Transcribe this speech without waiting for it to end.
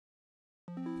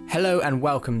Hello and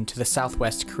welcome to the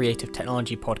Southwest Creative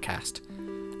Technology Podcast,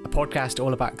 a podcast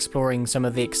all about exploring some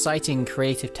of the exciting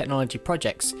creative technology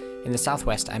projects in the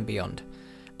Southwest and beyond,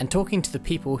 and talking to the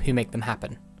people who make them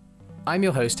happen. I'm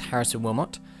your host, Harrison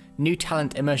Wilmot, New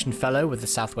Talent Immersion Fellow with the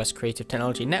Southwest Creative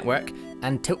Technology Network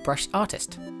and Tiltbrush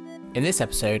artist. In this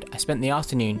episode, I spent the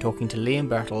afternoon talking to Liam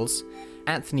Birtles,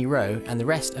 Anthony Rowe, and the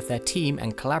rest of their team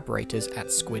and collaborators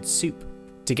at Squid Soup.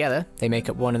 Together, they make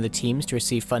up one of the teams to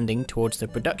receive funding towards the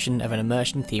production of an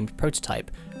immersion-themed prototype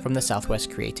from the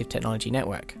Southwest Creative Technology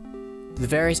Network. The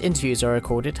various interviews I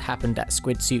recorded happened at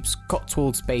Squid Soup's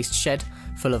Cotswolds-based shed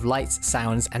full of lights,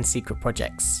 sounds, and secret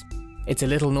projects. It's a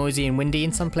little noisy and windy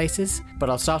in some places, but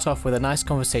I'll start off with a nice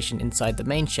conversation inside the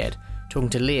main shed, talking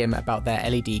to Liam about their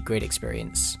LED grid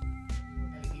experience.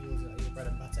 LED was your bread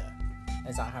and butter.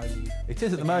 Is that how you... It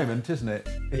is at the moment, isn't it?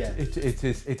 Yeah. It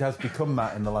is. It has become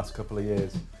that in the last couple of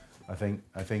years, I think.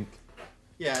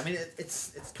 Yeah, I mean,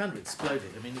 it's kind of exploded.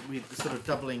 I mean, we're sort of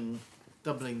doubling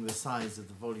the size of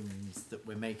the volumes that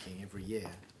we're making every year.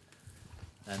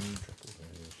 And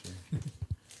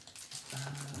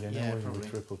we probably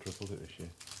tripled it this year.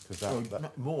 That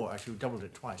not more, actually, we doubled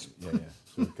it twice. Yeah.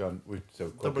 So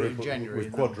Doubled it in January.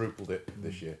 We've quadrupled it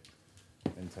this year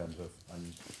in terms of.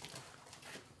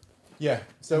 Yeah,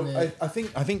 so I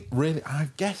think really, I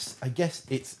guess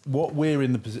it's what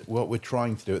we're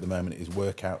trying to do at the moment is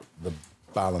work out the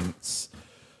balance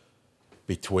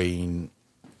between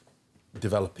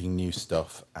developing new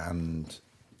stuff and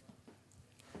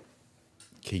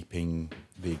keeping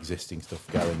the existing stuff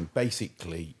going.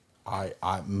 Basically,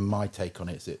 my take on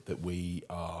it is that we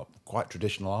are quite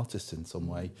traditional artists in some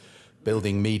way,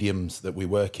 building mediums that we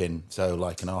work in. So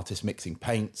like an artist mixing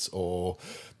paints or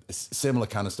similar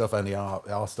kind of stuff, only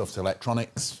our stuff's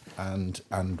electronics, and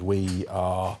we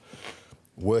are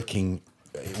working,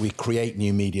 we create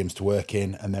new mediums to work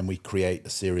in, and then we create a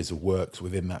series of works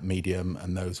within that medium,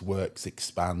 and those works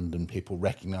expand and people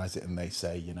recognize it and they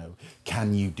say, you know,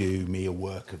 can you do me a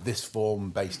work of this form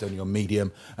based on your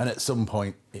medium? And at some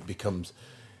point it becomes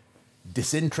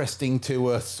disinteresting to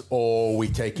us, or we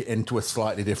take it into a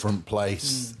slightly different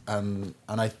place. And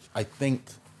I think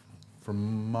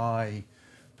from my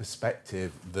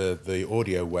perspective, the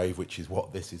audio wave, which is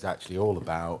what this is actually all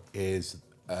about, is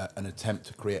an attempt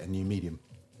to create a new medium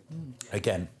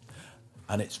again,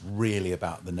 and it's really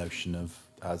about the notion of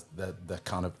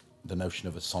the notion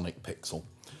of a sonic pixel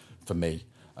for me.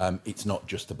 It's not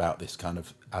just about this kind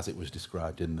of, as it was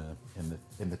described in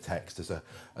the text, as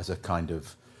a kind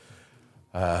of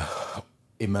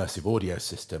immersive audio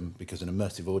system, because an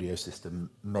immersive audio system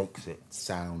makes it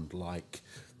sound like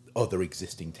other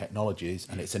existing technologies,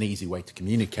 and it's an easy way to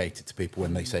communicate it to people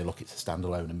when they say, look, it's a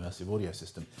standalone immersive audio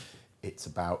system. It's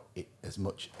about it as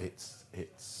much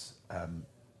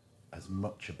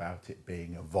about it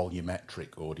being a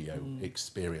volumetric audio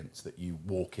experience that you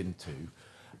walk into,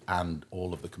 and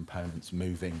all of the components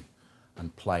moving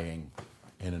and playing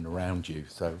in and around you.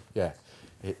 So yeah,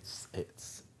 it's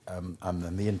and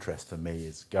then the interest for me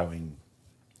is going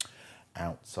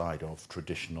outside of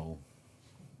traditional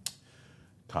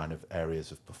kind of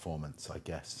areas of performance. I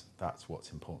guess that's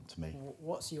what's important to me.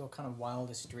 What's your kind of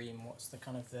wildest dream? What's the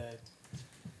kind of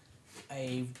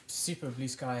a super blue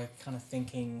sky kind of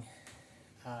thinking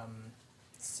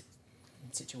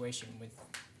situation with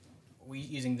we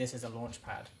using this as a launch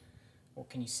pad? What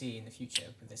can you see in the future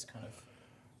with this kind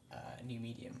of new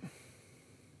medium?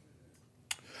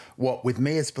 What, with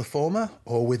me as a performer,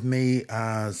 or with me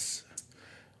as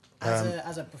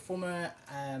a performer,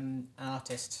 an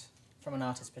artist? From an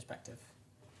artist's perspective,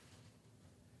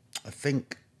 I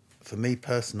think for me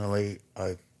personally,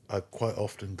 I've quite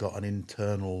often got an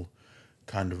internal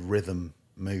kind of rhythm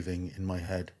moving in my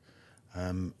head,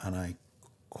 and I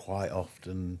quite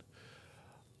often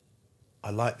I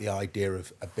like the idea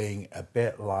of being a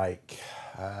bit like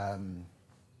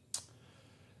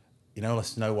you know,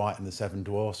 Snow White and the Seven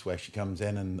Dwarfs, where she comes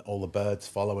in and all the birds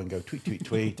follow and go tweet tweet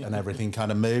tweet and everything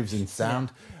kind of moves in sound.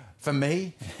 Yeah. For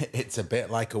me, it's a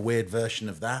bit like a weird version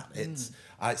of that. It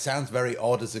sounds very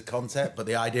odd as a concept, but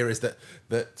the idea is that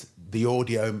the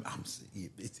audio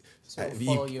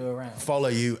follow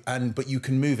you, but you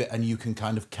can move it and you can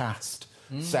kind of cast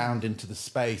sound into the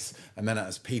space, and then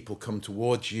as people come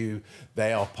towards you,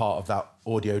 they are part of that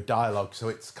audio dialogue. So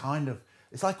it's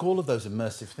like all of those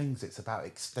immersive things. It's about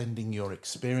extending your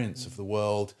experience of the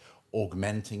world,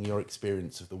 augmenting your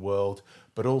experience of the world,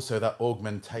 but also that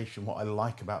augmentation. What I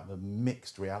like about the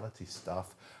mixed reality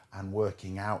stuff and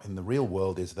working out in the real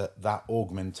world is that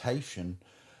augmentation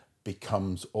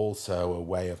becomes also a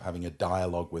way of having a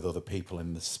dialogue with other people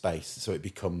in the space. So it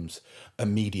becomes a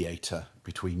mediator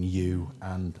between you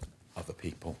and other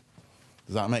people.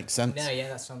 Does that make sense? No, yeah,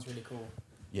 that sounds really cool.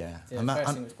 Yeah. The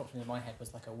first thing that was popping in my head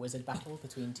was like a wizard battle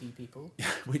between two people.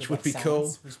 Which would be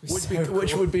cool.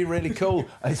 Which would be really cool.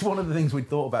 It's one of the things we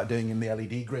thought about doing in the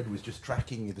LED grid was just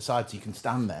tracking the side so you can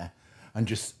stand there and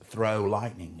just throw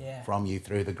lightning from you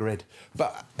through the grid.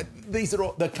 But these are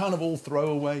all, they're kind of all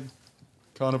throwaway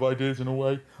kind of ideas in a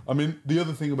way. I mean, the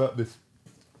other thing about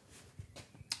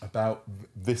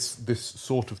this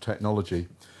sort of technology,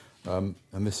 and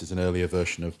this is an earlier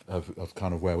version of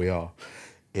kind of where we are,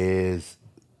 is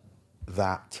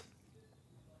that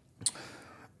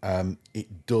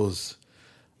it does,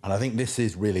 and I think this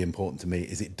is really important to me,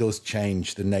 is it does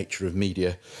change the nature of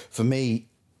media. For me,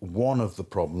 one of the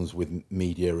problems with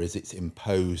media is it's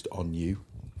imposed on you.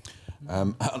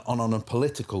 And on a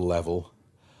political level,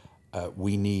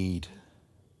 we need,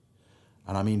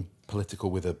 and I mean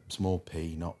political with a small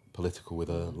p, not political with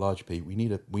a large p. We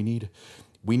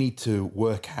need to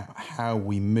work out how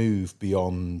we move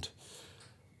beyond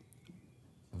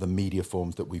the media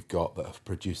forms that we've got that have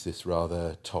produced this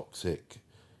rather toxic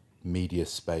media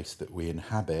space that we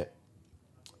inhabit.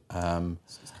 It's kind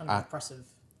of oppressive.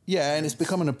 Yeah, and it's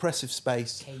become an oppressive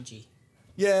space. Cagey.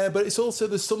 Yeah, but it's also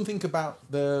there's something about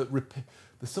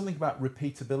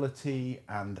repeatability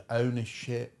and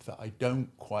ownership that I don't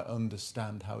quite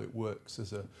understand how it works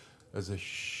as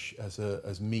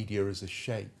media as a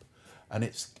shape, and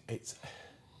it's.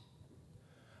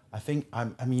 I think I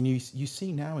mean you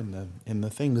see now in the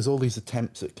thing there's all these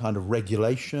attempts at kind of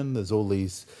regulation. There's all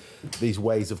these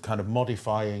ways of kind of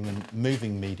modifying and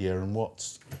moving media, and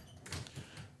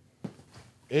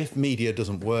if media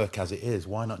doesn't work as it is,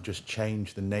 why not just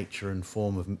change the nature and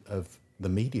form of the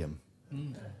medium,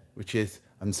 which is,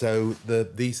 and so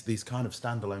these kind of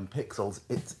standalone pixels.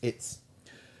 It's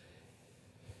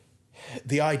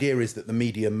the idea is that the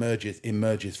media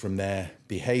emerges from their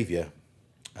behaviour.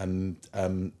 And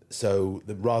so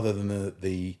rather than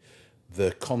the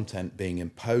content being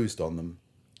imposed on them,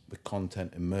 the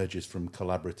content emerges from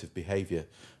collaborative behaviour.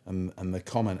 And the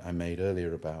comment I made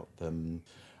earlier about them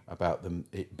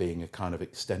it being a kind of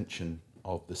extension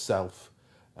of the self,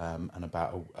 and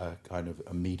about a kind of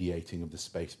a mediating of the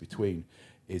space between,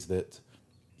 is that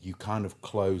you kind of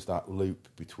close that loop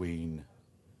between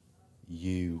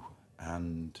you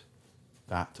and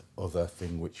that other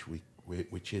thing which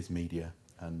is media.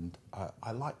 And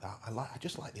I like that. I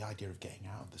just like the idea of getting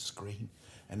out of the screen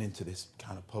and into this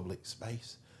kind of public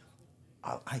space.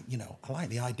 I like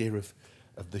the idea of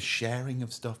the sharing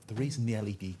of stuff. The reason the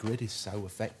LED grid is so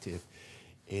effective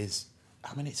is,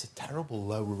 I mean, it's a terrible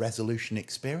low resolution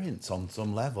experience on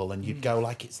some level, and you'd go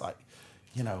like, it's like,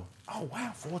 oh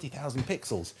wow, 40,000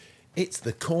 pixels. It's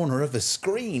the corner of a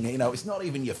screen. It's not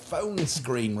even your phone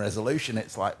screen resolution.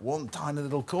 It's like one tiny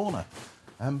little corner.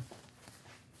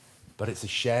 But it's a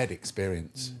shared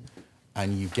experience,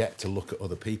 and you get to look at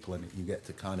other people, and you get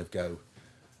to kind of go,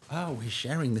 oh, we're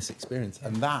sharing this experience,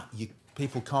 and that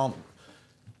people can't.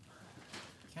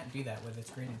 You can't do that with a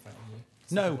screen in front of you.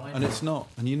 No, and it's not,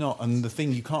 and you're not, and the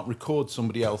thing, you can't record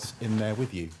somebody else in there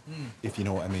with you, if you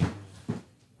know what I mean,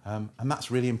 and that's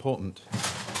really important.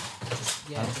 Just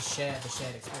share the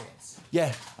shared experience.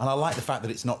 Yeah, and I like the fact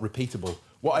that it's not repeatable.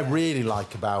 What I really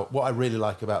like about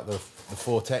the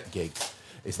Fortet gigs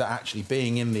is that actually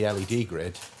being in the LED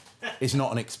grid is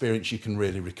not an experience you can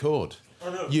really record.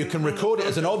 You can record it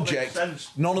as an object.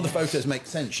 None of the photos make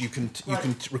sense. You can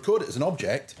record it as an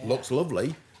object. Looks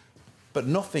lovely, but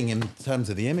nothing in terms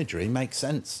of the imagery makes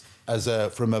sense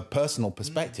from a personal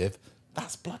perspective.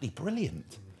 That's bloody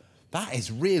brilliant. That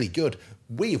is really good.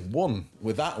 We've won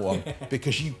with that one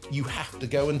because you have to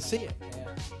go and see it.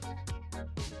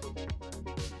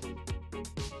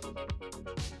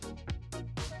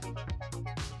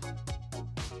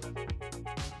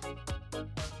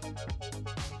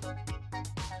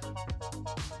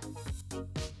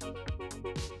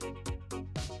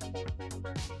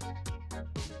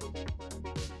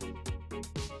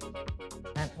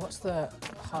 And what's the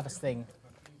hardest thing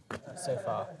so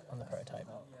far on the prototype?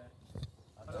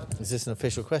 Is this an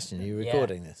official question? Are you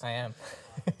recording this? I am.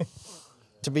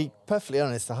 To be perfectly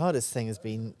honest, the hardest thing has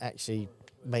been actually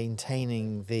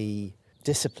maintaining the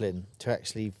discipline to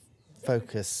actually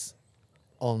focus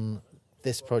on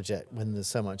this project when there's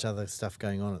so much other stuff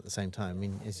going on at the same time. I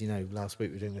mean, as you know, last week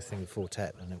we were doing this thing with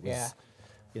Fortet, and it was,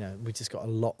 we just got a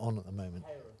lot on at the moment.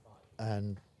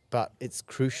 But it's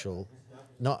crucial,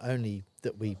 not only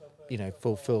that we,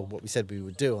 fulfill what we said we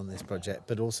would do on this project,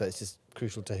 but also it's just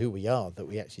crucial to who we are that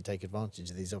we actually take advantage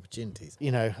of these opportunities.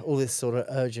 All this sort of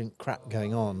urgent crap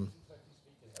going on,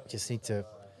 just need to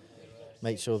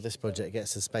make sure this project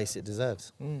gets the space it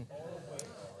deserves.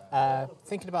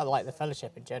 Thinking about like the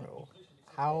fellowship in general,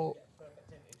 how...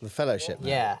 The fellowship?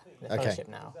 Yeah, the Okay. fellowship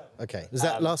now. Okay. Was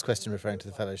that last question referring to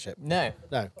the fellowship? No.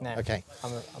 No? No. Okay.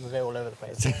 I'm a bit all over the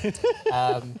place.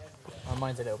 My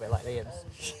mind's a little bit like Liam's.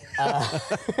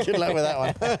 Good luck with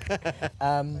that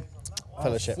one.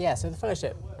 Fellowship. Yeah, so the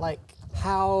fellowship, like,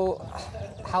 how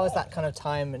has that kind of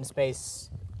time and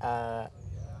space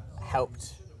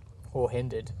helped or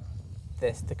hindered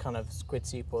the kind of Squid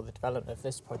Soup or the development of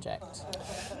this project?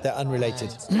 They're unrelated.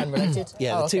 Unrelated?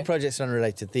 Yeah, Oh, the two okay. projects are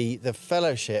unrelated. The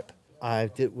fellowship, I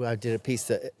did a piece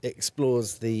that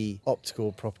explores the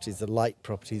optical properties, the light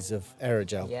properties of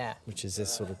aerogel, Yeah. which is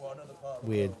this sort of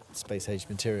weird space-age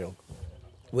material,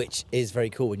 which is very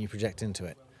cool when you project into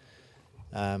it.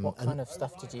 What kind of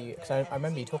stuff did you... Because I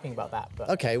remember you talking about that,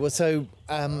 but... Okay, well, so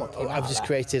came out I've of just that?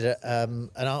 created an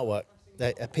artwork.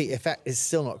 In fact, it's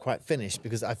still not quite finished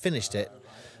because I finished it,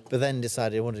 but then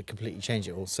decided I wanted to completely change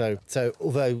it all. So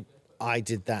although I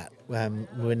did that,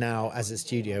 we're now, as a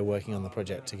studio, working on the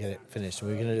project to get it finished.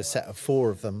 And we're going to do a set of 4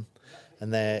 of them,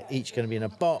 and they're each going to be in a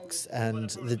box.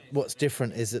 And what's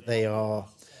different is that they are...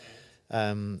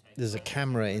 there's a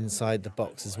camera inside the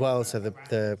box as well, so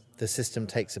the system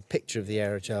takes a picture of the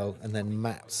aerogel and then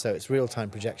maps. So it's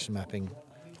real-time projection mapping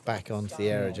back onto the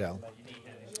aerogel.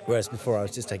 Whereas before I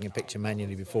was just taking a picture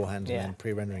manually beforehand and then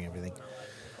pre-rendering everything.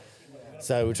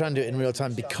 So we're trying to do it in real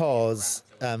time because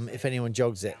if anyone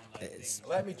jogs it, it's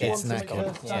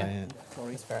knackered. Yeah.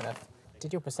 That's fair enough.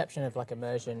 Did your perception of like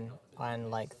immersion and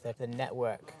like the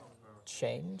network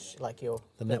change? Like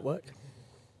The network?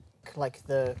 Like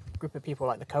the group of people,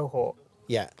 like the cohort,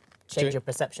 Yeah. change your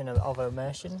perception of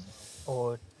immersion?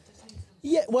 Or...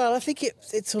 Yeah, well, I think it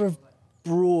sort of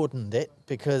broadened it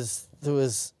because there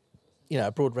was...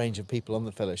 a broad range of people on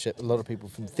the fellowship, a lot of people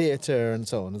from theatre and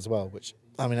so on as well, which,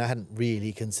 I mean, I hadn't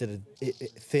really considered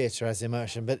theatre as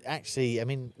immersion, but actually, I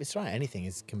mean, it's right,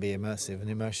 anything can be immersive, and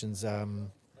immersion's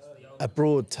a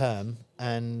broad term,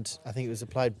 and I think it was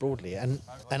applied broadly. And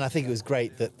I think it was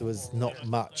great that there was not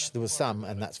much, there was some,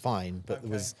 and that's fine, but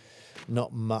there was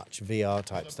not much VR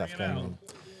type stuff going on.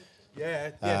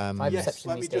 My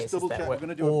perception these days is that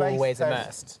we're always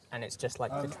immersed, and it's just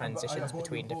like the transitions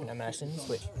between different immersions,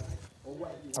 which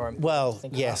are Well,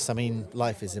 think yes, I mean,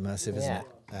 life is immersive, isn't it?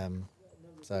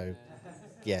 So,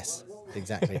 yes,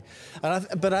 exactly.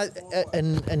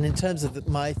 And in terms of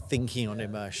my thinking on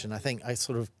immersion, I think I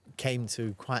sort of came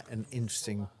to quite an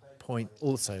interesting point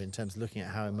also in terms of looking at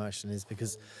how immersion is,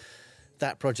 because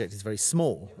that project is very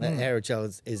small.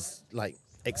 Aerogel is like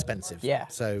expensive. Yeah.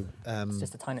 So it's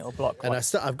just a tiny little block. and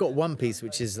I've got one piece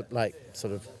which is like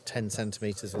sort of 10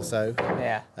 centimeters or so.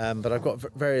 Yeah. But I've got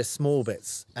various small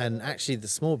bits, and actually the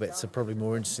small bits are probably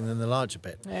more interesting than the larger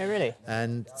bit. Yeah, really.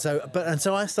 And so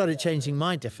I started changing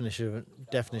my definition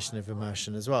of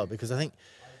immersion as well, because I think,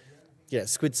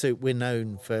 Squid Soup, we're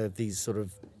known for these sort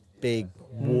of big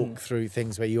walk through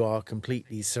things where you are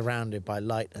completely surrounded by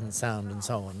light and sound and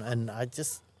so on. And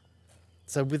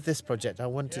so with this project, I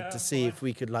wanted to see if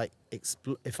we could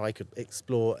if I could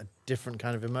explore a different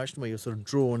kind of immersion where you're sort of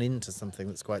drawn into something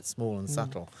that's quite small and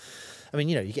subtle. I mean,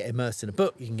 you get immersed in a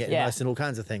book, you can get immersed in all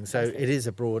kinds of things. So it is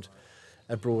a broad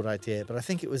idea. But I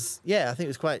think it was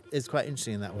quite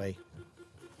interesting in that way.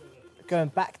 Going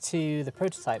back to the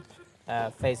prototype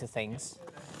phase of things,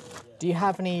 do you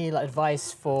have any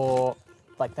advice for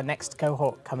like the next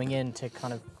cohort coming in to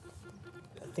kind of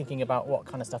thinking about what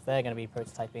kind of stuff they're going to be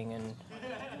prototyping, and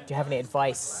do you have any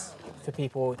advice for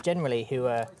people generally who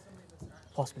are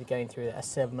possibly going through a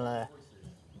similar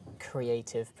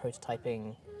creative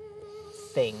prototyping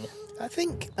thing? I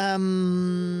think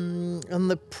on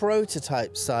the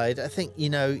prototype side, I think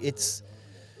it's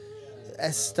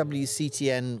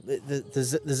SWCTN.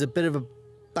 There's a bit of a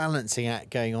balancing act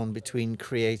going on between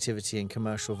creativity and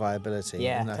commercial viability.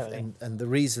 Yeah, and totally. And the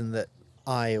reason that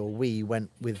we went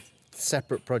with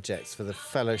separate projects for the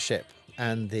fellowship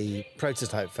and the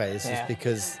prototype phase is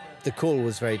because the call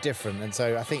was very different. And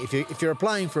so I think if you're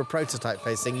applying for a prototype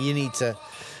phase thing, you need to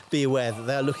be aware that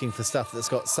they're looking for stuff that's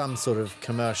got some sort of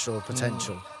commercial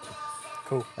potential.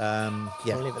 Cool. Yeah.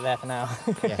 We'll leave it there for now.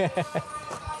 Yeah.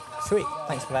 Sweet.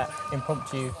 Thanks for that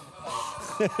impromptu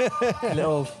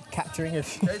little capturing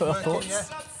of your thoughts.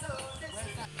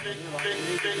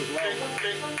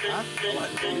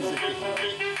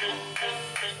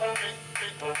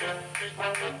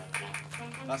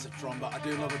 That's a trombone. I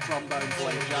do love a trombone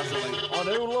playing jazzily. I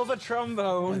do love a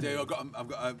trombone. I do. I've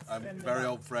got a very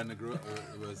old friend who grew up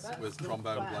who was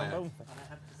trombone player.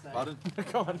 Pardon?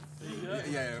 Go on.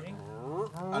 Yeah.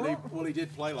 And he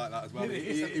did play like that as well.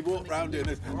 He walked round doing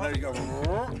this, and there you go.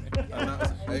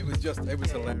 And it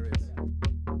was hilarious.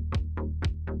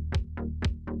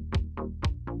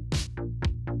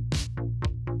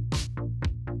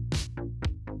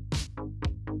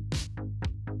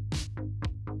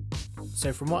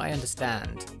 So from what I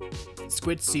understand,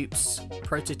 Squid Soup's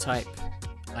prototype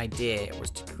idea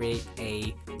was to create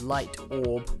a light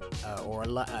orb or a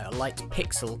light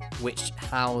pixel which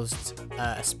housed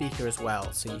a speaker as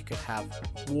well, so you could have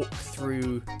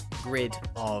walk-through grid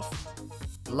of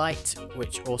light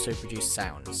which also produced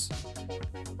sounds.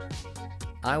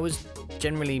 I was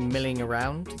generally milling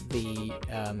around the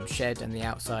shed and the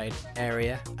outside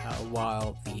area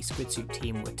while the Squid Soup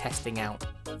team were testing out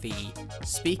the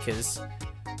speakers.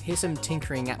 Here's some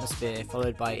tinkering atmosphere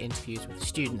followed by interviews with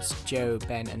students Joe,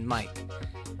 Ben and Mike,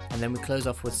 and then we close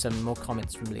off with some more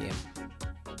comments from Liam.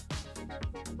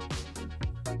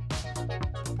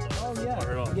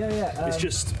 Yeah. It's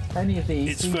just any of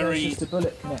these. it's very just a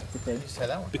bullet connector thing.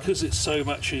 because it's so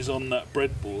much is on that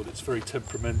breadboard. It's very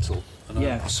temperamental, and I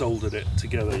Yeah. haven't soldered it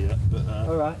together yet. But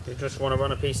All right. You just want to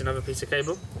run another piece of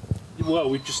cable? well,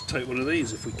 we just take one of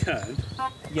these if we can.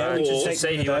 Yeah, we Or just take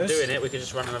Say one you of weren't those. doing it, we could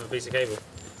just run another piece of cable.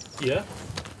 Yeah,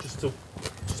 just to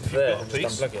There, got a and piece?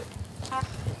 just unplug it.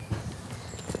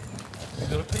 you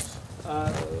got a piece.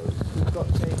 We've got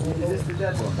cable. Is this the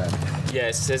dead one then? Yeah,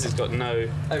 it says it's got no.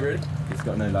 Oh really? It's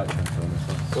got no light sensor on this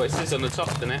one. Well, it says on the top,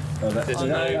 doesn't it? Oh, that, There's oh,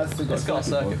 no. that's still It's got a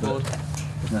circuit board. but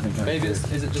there's nothing connected Maybe to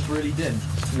it's, is it just really dim?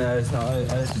 it. No, it's not. I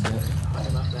opened it.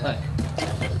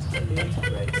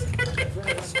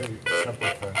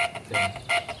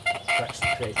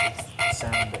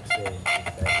 Sound experience.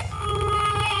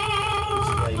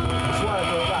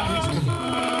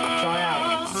 Try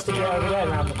out. Stick it over there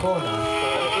around the corner.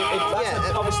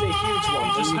 That's obviously a huge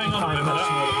one. Just but you hang can on a find minute. much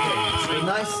smaller things.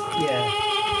 Nice, yeah.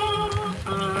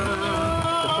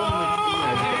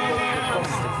 The cost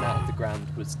of sticking out of the ground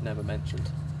was never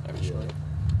mentioned originally.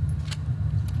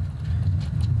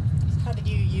 How did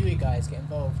you guys get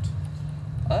involved?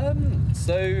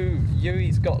 So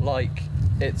Yui's got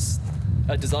it's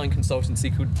a design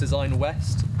consultancy called Design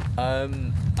West,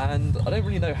 and I don't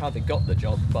really know how they got the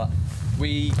job, but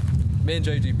me and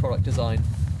Joe do product design,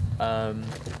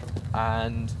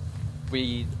 and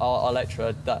our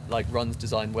lecturer that runs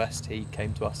Design West, he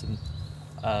came to us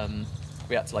and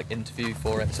we had to interview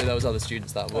for it. So there was other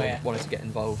students that wanted to get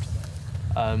involved,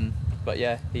 but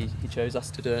yeah, he chose us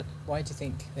to do it. Why do you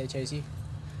think they chose you?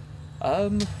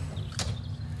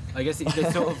 I guess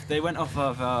they went off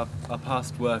of our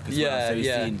past work as well. So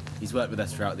he's worked with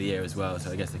us throughout the year as well.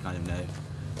 So I guess they kind of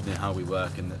know how we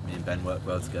work, and that me and Ben work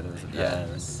well together as a pair.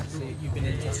 Yeah. So you've been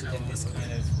interested in this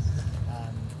kind of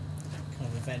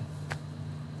event,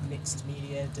 mixed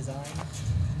media design?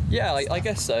 Yeah, I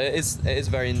guess so. It is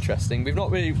very interesting. We've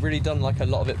not really done a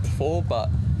lot of it before, but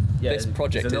this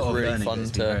project is really fun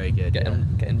to get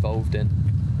involved in.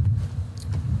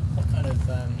 What kind of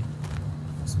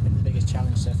what's been the biggest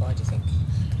challenge so far, do you think?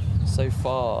 So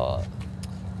far,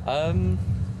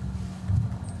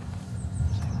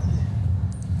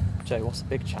 Joe, what's the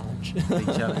big challenge? Big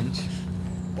challenge.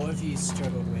 What have you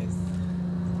struggled with?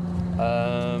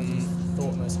 Um,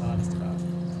 Thought most hardest about?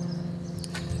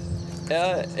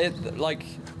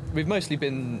 we've mostly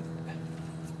been.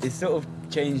 It's sort of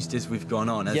changed as we've gone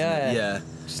on, hasn't it? Yeah.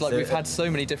 Just we've had so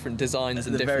many different designs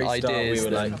and At the different very start, ideas.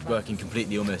 we were working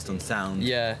completely almost on sound.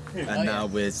 Yeah. And now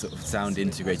we're sort of sound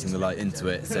integrating the light into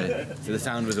it. So the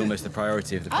sound was almost the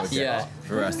priority of the project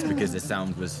for us, because the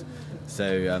sound was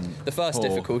so. The first poor.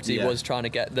 difficulty was trying to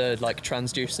get the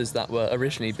transducers that were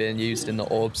originally being used in the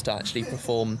orbs to actually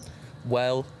perform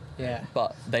well. Yeah.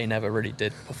 But they never really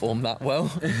did perform that well.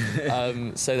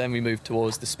 So then we moved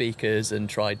towards the speakers and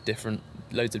tried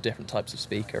loads of different types of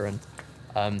speaker,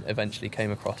 and eventually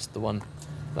came across the one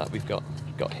that we've got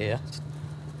here.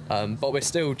 But we're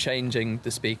still changing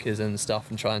the speakers and stuff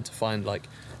and trying to find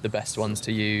the best ones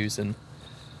to use, and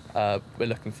we're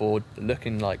looking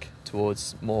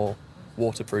towards more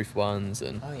waterproof ones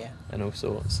and all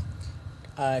sorts.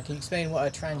 Can you explain what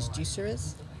a transducer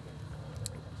is?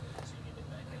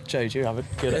 Joe, do you have a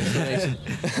good explanation?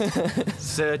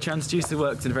 So a transducer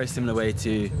works in a very similar way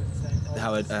to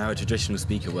how a traditional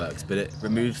speaker works, but it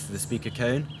removes the speaker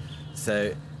cone.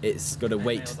 So it's got a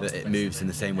weight that it moves in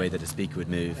the same way that a speaker would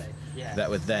move. That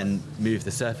would then move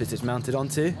the surface it's mounted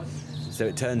onto. So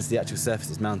it turns the actual surface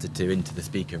it's mounted to into the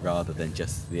speaker, rather than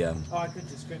just the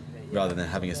rather than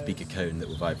having a speaker cone that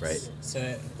will vibrate. So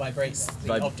it vibrates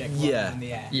the object rather than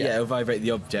the air. Yeah, it'll vibrate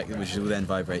the object, which will then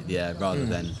vibrate the air, rather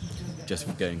than just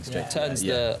going straight to Turns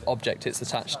the object it's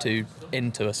attached to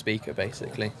into a speaker,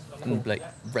 basically, and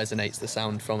resonates the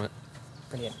sound from it.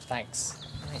 Brilliant, thanks.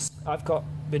 Nice. I've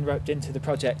been roped into the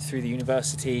project through the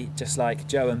university, just like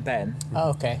Joe and Ben. Oh,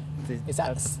 okay. Is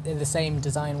that in the same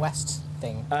Design West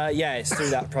thing? Yeah, it's through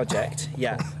that project.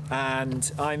 Yeah,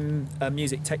 and I'm a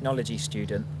music technology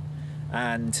student,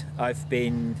 and I've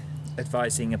been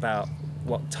advising about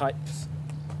what types,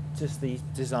 just the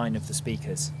design of the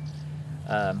speakers,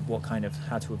 how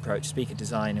to approach speaker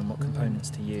design and what components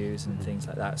to use and things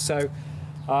like that. So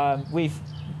we've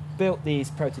built these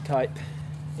prototype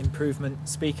improvement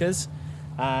speakers,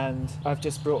 and I've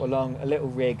just brought along a little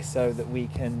rig so that we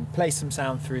can play some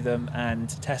sound through them and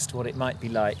test what it might be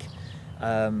like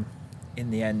in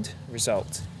the end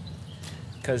result.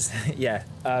 Because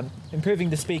improving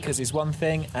the speakers is one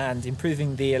thing, and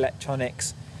improving the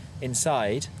electronics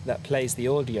inside that plays the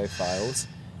audio files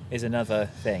is another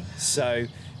thing. So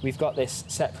we've got this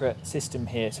separate system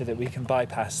here so that we can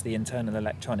bypass the internal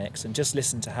electronics and just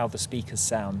listen to how the speakers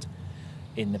sound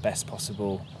in the best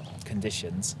possible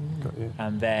conditions.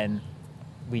 And then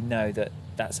we know that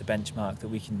that's a benchmark that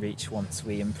we can reach once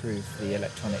we improve the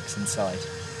electronics inside.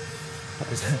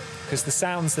 Because the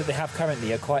sounds that they have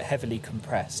currently are quite heavily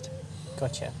compressed.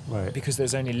 Gotcha. Right. Because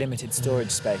there's only limited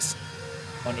storage space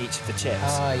on each of the chips.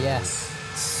 Ah, yes.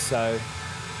 So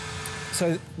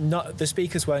not the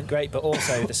speakers weren't great, but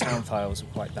also the sound files were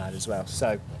quite bad as well.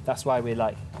 So that's why we're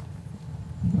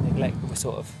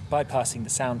sort of bypassing the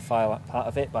sound file part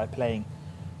of it by playing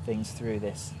things through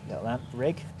this little amp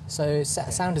rig. So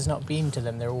sound is not beamed to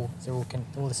them. All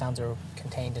the sounds are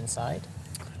contained inside.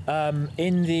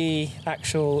 In the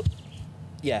actual,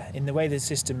 in the way the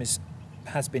system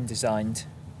has been designed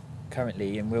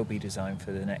currently and will be designed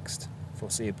for the next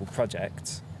foreseeable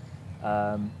projects,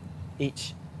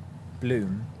 each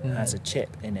bloom has a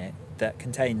chip in it that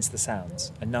contains the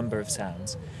sounds, a number of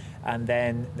sounds, and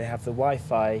then they have the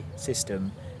Wi-Fi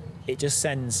system. It just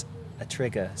sends a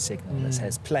trigger signal that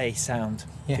says play sound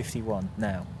 51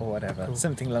 now or whatever,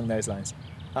 something along those lines.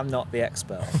 I'm not the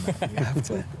expert on that. You have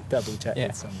to double check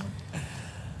with someone.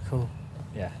 Cool.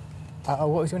 Yeah. What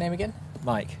was your name again?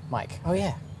 Mike. Mike. Oh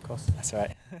yeah, of course. That's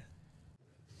right.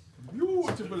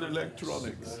 Beautiful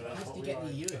electronics.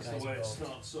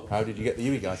 How did you get the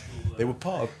UE guys? They were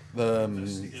part of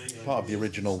the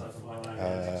original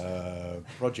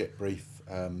project brief.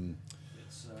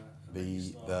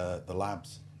 The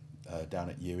labs down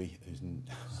at UE,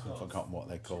 I've forgotten what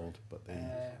they're called, but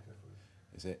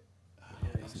is it?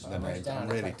 Their names. I'm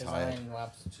really tired.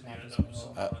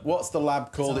 What's the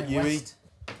lab called at UE?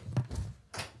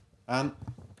 And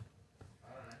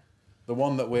the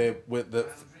one that we're with, the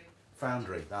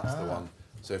Foundry. That's the one.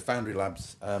 So Foundry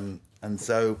Labs, and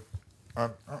so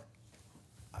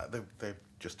they're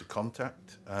just a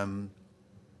contact. And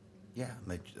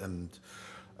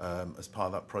as part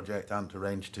of that project, Ant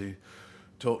arranged to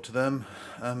talk to them,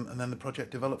 and then the project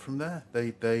developed from there.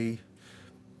 They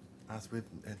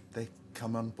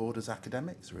come on board as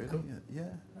academics, really. Cool.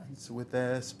 So with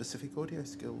their specific audio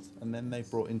skills, and then they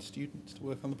brought in students to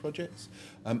work on the projects,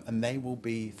 and they will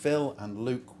be, Phil and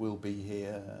Luke will be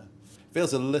here.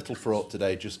 Feels a little fraught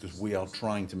today just because we are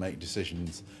trying to make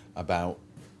decisions about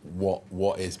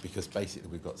what is, because basically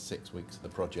we've got 6 weeks of the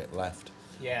project left.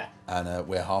 Yeah. And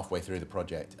we're halfway through the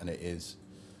project, and it's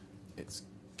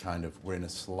kind of, we're in a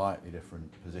slightly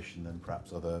different position than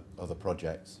perhaps other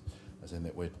projects, as in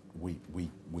that we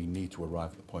need to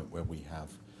arrive at the point where we have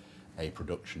a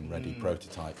production ready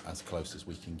prototype as close as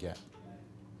we can get.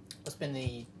 What's been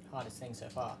the hardest thing so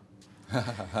far?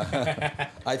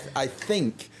 I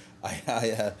think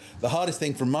the hardest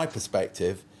thing from my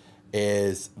perspective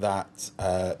is that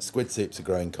Squid Soup's a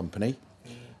growing company,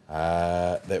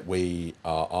 that we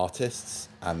are artists,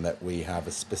 and that we have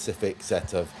a specific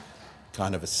set of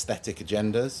kind of aesthetic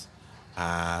agendas.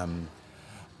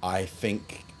 I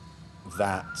think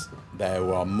that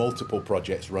there are multiple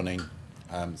projects running.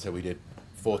 So we did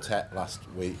Fortet last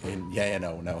week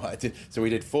So we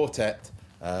did Fortet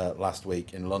last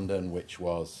week in London, which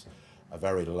was a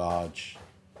very large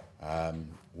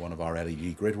one of our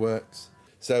LED grid works.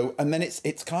 So, and then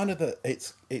it's kind of that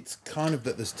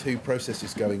there's two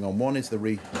processes going on. One is the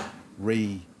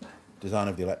redesign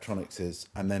of the electronics,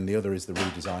 and then the other is the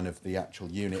redesign of the actual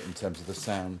unit in terms of the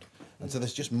sound. And so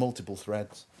there's just multiple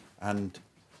threads, and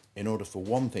in order for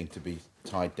one thing to be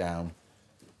tied down,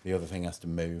 the other thing has to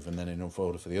move, and then in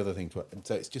order for the other thing to... And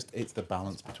so it's the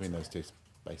balance between those two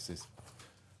spaces.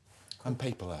 And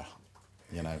people are,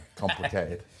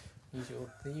 complicated.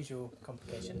 The usual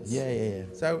complications. Yeah.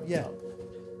 So, yeah.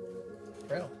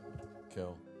 Real.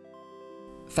 Cool.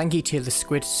 Thank you to the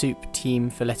Squid Soup team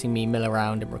for letting me mill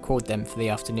around and record them for the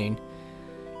afternoon.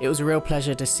 It was a real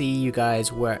pleasure to see you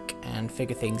guys work and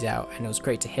figure things out, and it was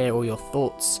great to hear all your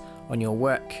thoughts on your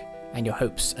work and your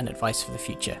hopes and advice for the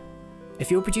future. If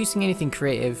you're producing anything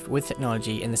creative with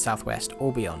technology in the Southwest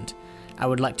or beyond, I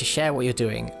would like to share what you're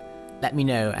doing. Let me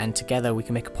know, and together we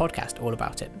can make a podcast all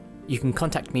about it. You can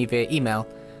contact me via email.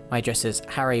 My address is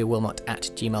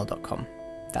harrywilmot@gmail.com.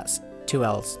 That's 2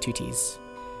 L's, 2 T's.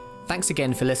 Thanks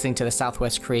again for listening to the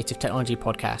Southwest Creative Technology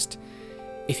Podcast.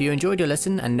 If you enjoyed your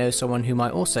listen and know someone who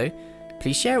might also,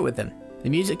 please share it with them. The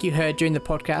music you heard during the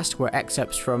podcast were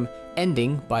excerpts from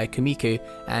Ending by Kumiku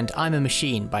and I'm a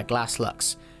Machine by Glass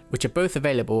Lux, which are both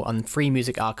available on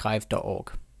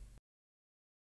freemusicarchive.org.